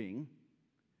preaching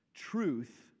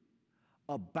truth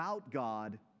about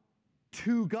God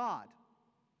to God.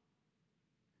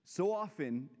 So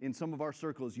often in some of our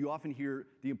circles, you often hear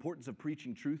the importance of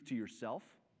preaching truth to yourself.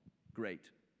 Great.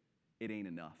 It ain't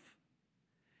enough.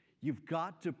 You've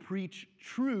got to preach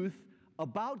truth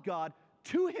about God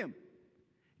to him.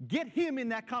 Get him in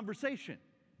that conversation.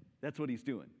 That's what he's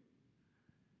doing.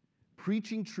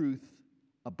 Preaching truth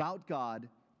about God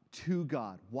to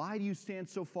God. Why do you stand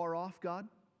so far off, God?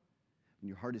 When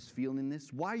your heart is feeling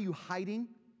this. Why are you hiding?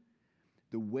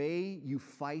 The way you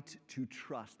fight to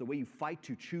trust, the way you fight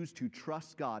to choose to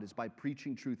trust God is by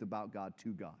preaching truth about God to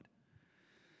God.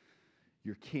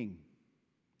 You're king.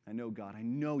 I know, God. I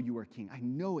know you are king. I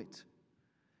know it.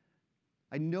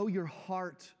 I know your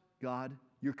heart, God.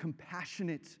 You're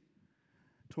compassionate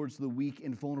towards the weak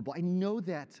and vulnerable. I know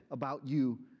that about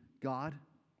you, God.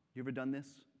 You ever done this?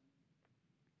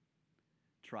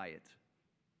 Try it.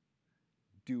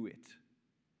 Do it.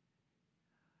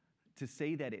 To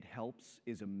say that it helps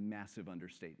is a massive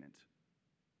understatement.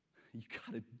 You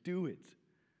got to do it.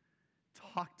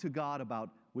 Talk to God about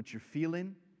what you're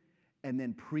feeling and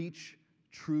then preach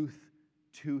truth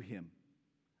to him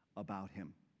about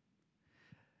him.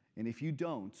 And if you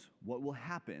don't, what will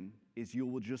happen is you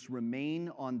will just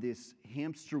remain on this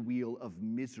hamster wheel of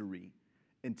misery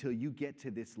until you get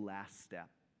to this last step.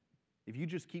 If you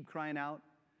just keep crying out,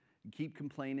 keep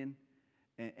complaining,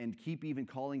 and keep even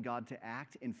calling God to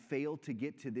act and fail to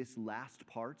get to this last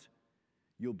part,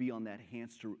 you'll be on that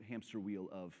hamster wheel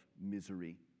of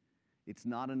misery. It's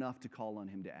not enough to call on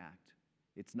him to act.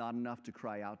 It's not enough to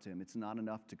cry out to him. It's not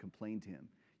enough to complain to him.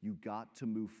 You got to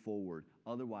move forward.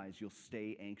 Otherwise, you'll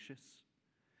stay anxious.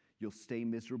 You'll stay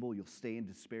miserable. You'll stay in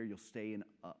despair. You'll stay in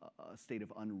a state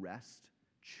of unrest.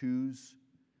 Choose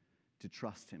to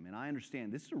trust him. And I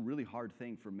understand this is a really hard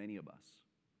thing for many of us.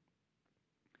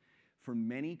 For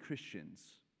many Christians,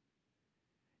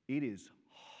 it is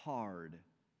hard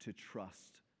to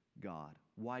trust God.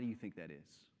 Why do you think that is?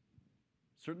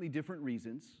 Certainly different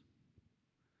reasons.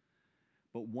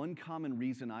 But one common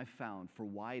reason I've found for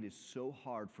why it is so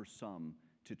hard for some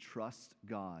to trust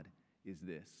God is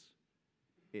this.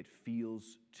 It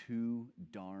feels too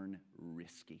darn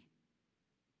risky.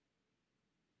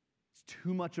 It's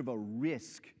too much of a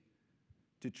risk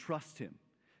to trust him.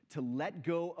 To let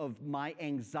go of my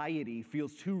anxiety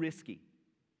feels too risky.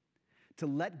 To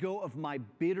let go of my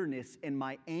bitterness and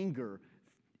my anger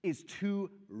is too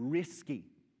risky.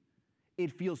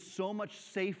 It feels so much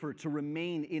safer to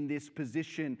remain in this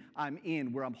position I'm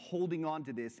in, where I'm holding on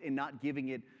to this and not giving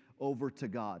it over to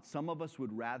God. Some of us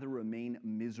would rather remain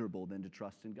miserable than to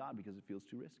trust in God because it feels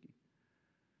too risky.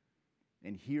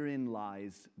 And herein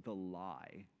lies the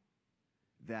lie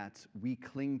that we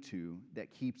cling to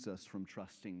that keeps us from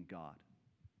trusting God.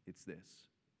 It's this: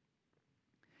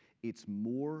 it's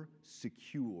more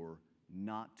secure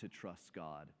not to trust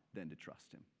God than to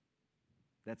trust Him.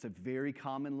 That's a very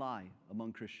common lie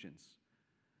among Christians.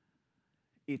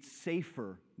 It's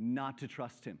safer not to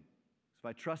trust Him. So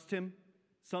if I trust Him,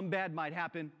 some bad might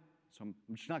happen, so I'm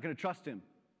just not going to trust Him.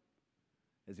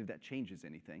 As if that changes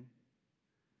anything.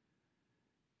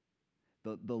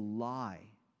 The lie,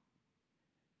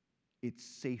 it's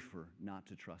safer not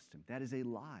to trust Him. That is a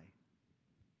lie.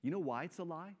 You know why it's a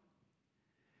lie?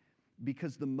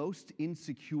 Because the most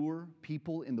insecure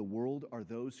people in the world are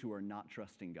those who are not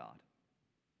trusting God.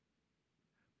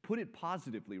 Put it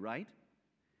positively, right?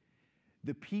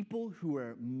 The people who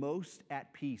are most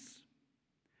at peace,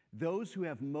 those who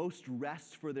have most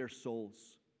rest for their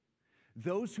souls,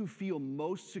 those who feel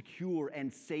most secure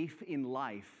and safe in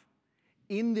life,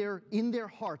 in their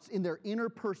hearts, in their inner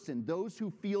person, those who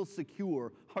feel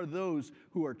secure are those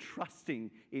who are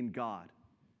trusting in God.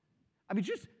 I mean,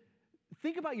 just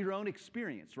think about your own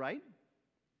experience, right?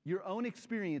 Your own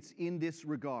experience in this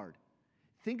regard.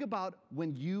 Think about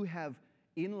when you have,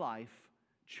 in life,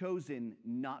 chosen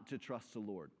not to trust the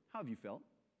Lord. How have you felt?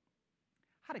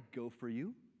 How'd it go for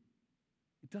you?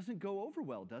 It doesn't go over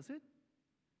well, does it?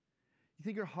 You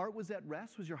think your heart was at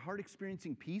rest? Was your heart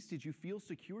experiencing peace? Did you feel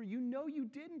secure? You know you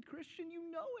didn't, Christian.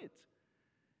 You know it.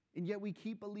 And yet we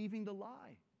keep believing the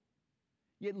lie.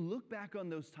 Yet look back on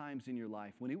those times in your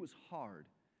life when it was hard,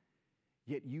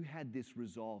 yet you had this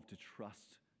resolve to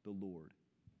trust the Lord.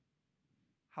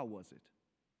 How was it?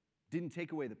 Didn't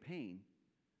take away the pain,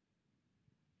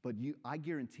 but I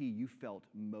guarantee you felt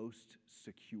most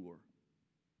secure,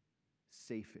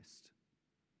 safest.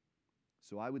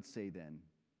 So I would say then,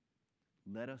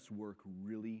 let us work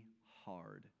really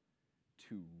hard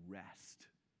to rest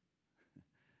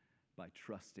by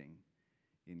trusting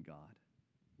in God.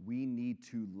 We need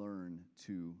to learn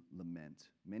to lament.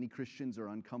 Many Christians are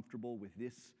uncomfortable with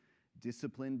this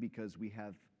discipline because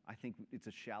I think it's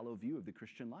a shallow view of the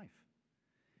Christian life.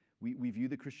 We view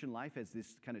the Christian life as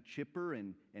this kind of chipper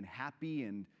and happy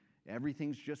and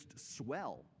everything's just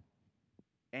swell.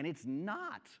 And it's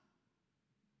not.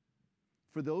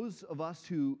 For those of us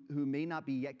who may not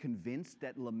be yet convinced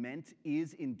that lament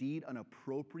is indeed an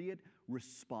appropriate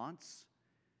response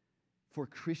for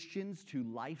Christians to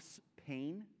life's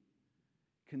pain,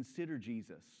 consider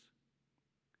Jesus.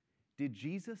 Did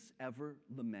Jesus ever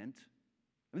lament?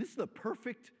 I mean, this is the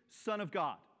perfect Son of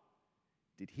God.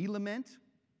 Did He lament?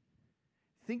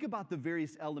 Think about the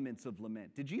various elements of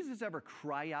lament. Did Jesus ever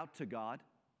cry out to God?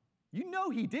 You know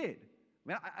He did. I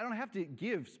mean, I don't have to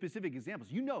give specific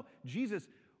examples. You know, Jesus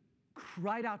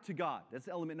cried out to God. That's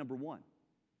element number one.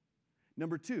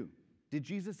 Number two, did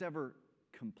Jesus ever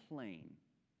complain?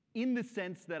 In the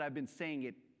sense that I've been saying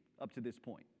it up to this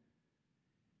point.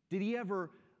 Did He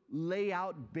ever lay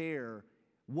out bare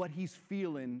what He's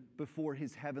feeling before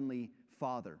His heavenly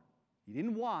Father? He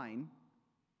didn't whine.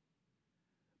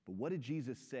 But what did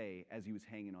Jesus say as He was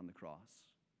hanging on the cross?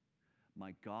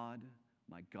 My God,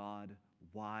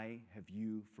 why have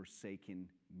you forsaken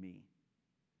me?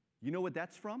 You know what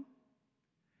that's from?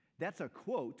 That's a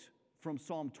quote from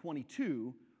Psalm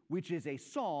 22, which is a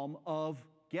psalm of,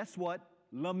 guess what?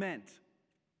 Lament.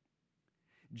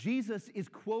 Jesus is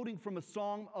quoting from a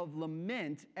song of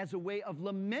lament as a way of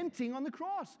lamenting on the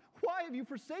cross. Why have you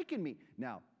forsaken me?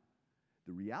 Now,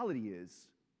 the reality is,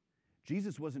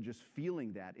 Jesus wasn't just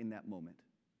feeling that in that moment.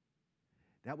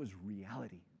 That was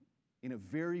reality. In a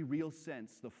very real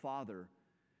sense, the Father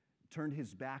turned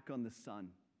His back on the Son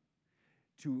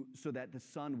so that the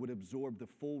Son would absorb the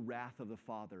full wrath of the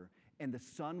Father. And the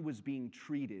Son was being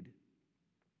treated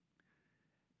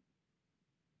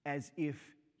as if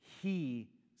He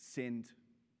sinned.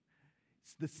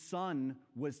 The Son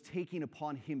was taking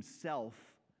upon Himself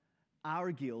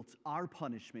our guilt, our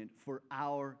punishment for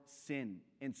our sin.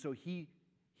 And so He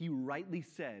rightly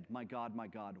said, my God,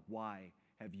 why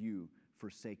have you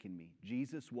forsaken me?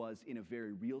 Jesus was, in a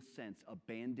very real sense,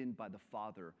 abandoned by the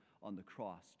Father on the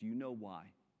cross. Do you know why?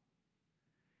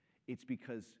 It's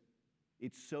because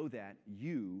it's so that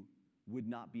you would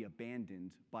not be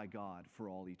abandoned by God for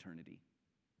all eternity.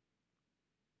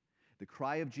 The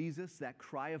cry of Jesus, that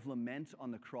cry of lament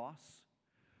on the cross,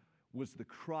 was the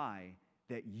cry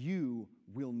that you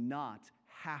will not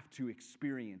have to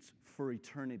experience for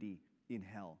eternity in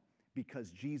hell,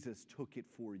 because Jesus took it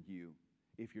for you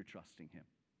if you're trusting Him.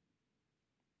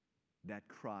 That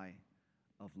cry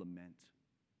of lament.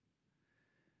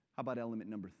 How about element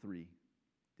number 3?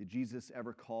 Did Jesus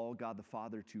ever call God the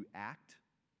Father to act?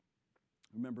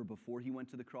 Remember, before he went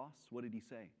to the cross, what did he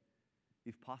say?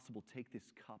 If possible, take this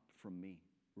cup from me,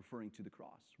 referring to the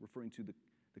cross, referring to the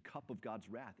cup of God's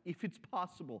wrath. If it's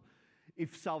possible,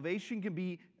 if salvation can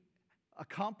be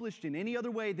accomplished in any other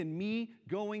way than me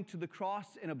going to the cross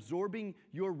and absorbing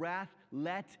your wrath,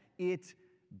 let it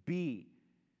be.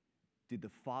 Did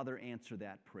the Father answer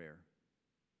that prayer?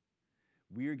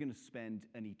 We are going to spend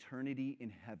an eternity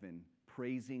in heaven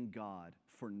praising God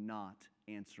for not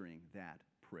answering that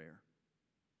prayer.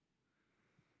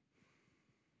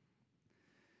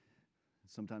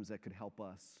 Sometimes that could help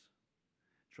us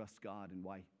trust God and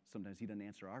why sometimes he doesn't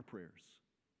answer our prayers.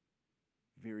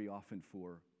 Very often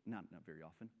not very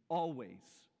often, always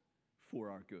for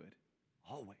our good.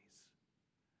 Always.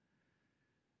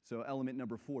 So element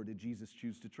number 4, did Jesus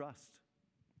choose to trust?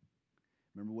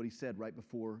 Remember what he said right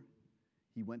before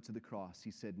he went to the cross. He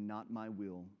said, "Not my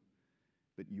will,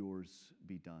 but yours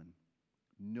be done."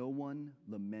 No one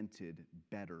lamented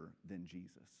better than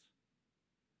Jesus.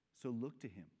 So look to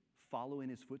him. Follow in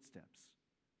his footsteps.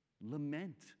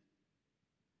 Lament.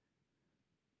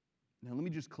 Now let me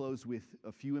just close with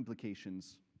a few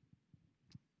implications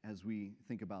as we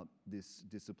think about this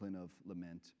discipline of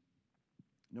lament.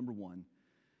 Number 1,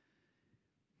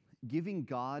 giving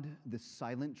God the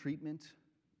silent treatment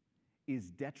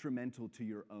is detrimental to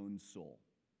your own soul.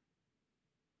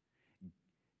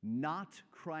 Not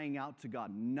crying out to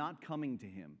God, not coming to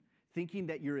him, thinking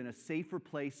that you're in a safer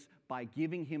place by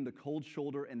giving him the cold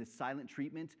shoulder and the silent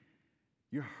treatment,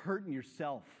 you're hurting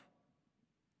yourself.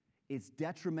 It's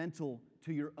detrimental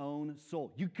to your own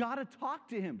soul. You got to talk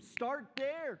to him. Start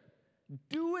there.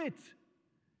 Do it.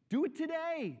 Do it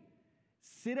today.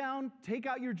 Sit down, take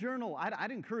out your journal. I'd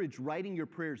encourage writing your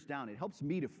prayers down. It helps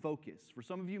me to focus. For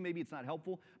some of you, maybe it's not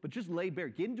helpful, but just lay bare.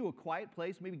 Get into a quiet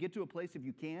place, maybe get to a place if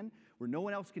you can, where no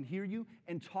one else can hear you,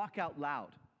 and talk out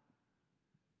loud.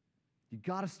 You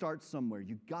got to start somewhere.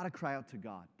 You got to cry out to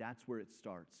God. That's where it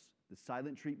starts. The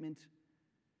silent treatment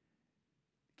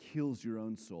kills your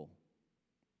own soul.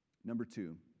 Number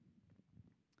 2,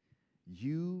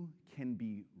 you can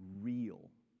be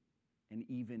real and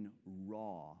even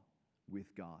raw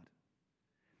with God.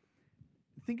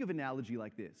 Think of an analogy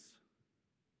like this.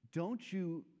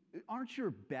 Aren't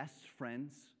your best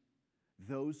friends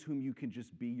those whom you can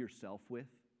just be yourself with?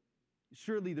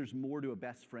 Surely there's more to a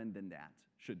best friend than that,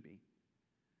 should be.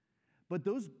 But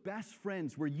those best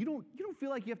friends where you don't feel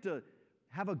like you have to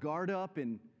have a guard up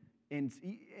and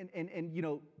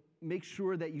make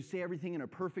sure that you say everything in a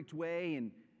perfect way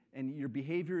and your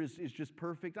behavior is just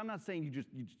perfect. I'm not saying you just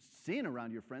sin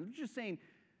around your friends. I'm just saying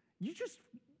you just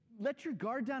let your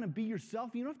guard down and be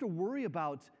yourself. You don't have to worry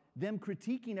about them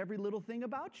critiquing every little thing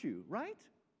about you, right?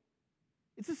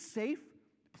 It's a safe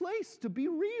place to be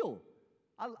real.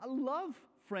 I love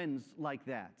friends like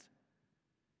that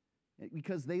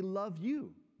because they love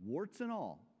you, warts and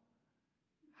all.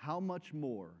 How much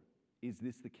more is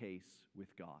this the case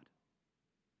with God?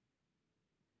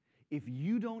 If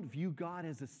you don't view God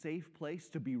as a safe place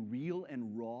to be real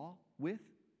and raw with,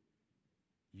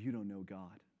 you don't know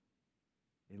God.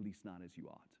 At least not as you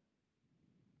ought.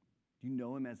 Do you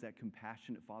know him as that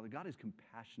compassionate Father? God is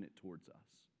compassionate towards us.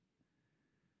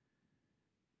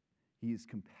 He is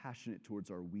compassionate towards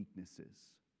our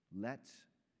weaknesses. Let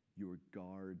your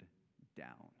guard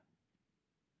down.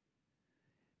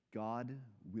 God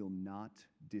will not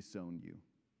disown you.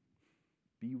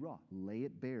 Be raw. Lay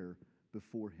it bare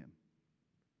before him.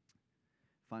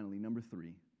 Finally, number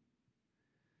 3.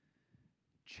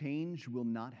 Change will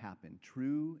not happen.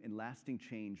 True and lasting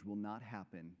change will not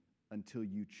happen until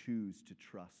you choose to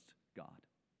trust God.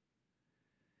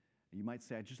 You might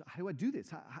say, how do I do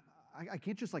this? I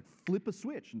can't just flip a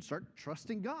switch and start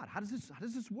trusting God. How does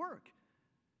this work?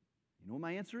 You know what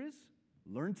my answer is?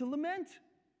 Learn to lament.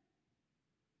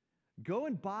 Go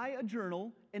and buy a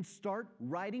journal and start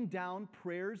writing down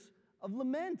prayers of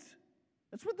lament.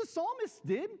 That's what the psalmists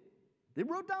did. They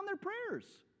wrote down their prayers.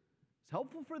 It's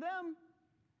helpful for them.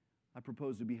 I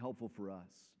propose to be helpful for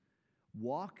us.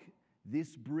 Walk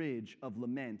this bridge of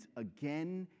lament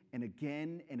again and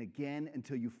again and again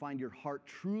until you find your heart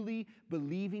truly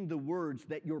believing the words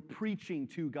that you're preaching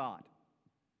to God.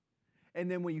 And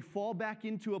then when you fall back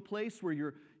into a place where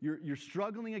you're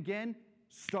struggling again,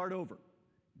 start over.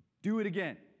 Do it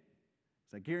again.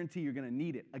 Because I guarantee you're going to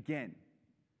need it again.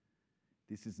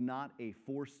 This is not a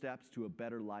 4 steps to a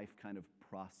better life kind of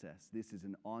process. This is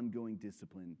an ongoing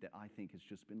discipline that I think has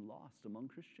just been lost among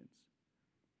Christians.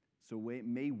 So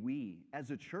may we,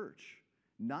 as a church,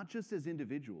 not just as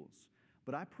individuals,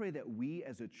 but I pray that we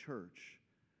as a church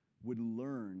would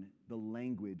learn the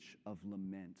language of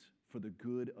lament for the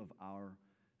good of our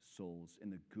souls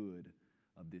and the good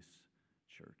of this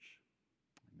church.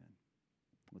 Amen.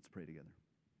 Let's pray together.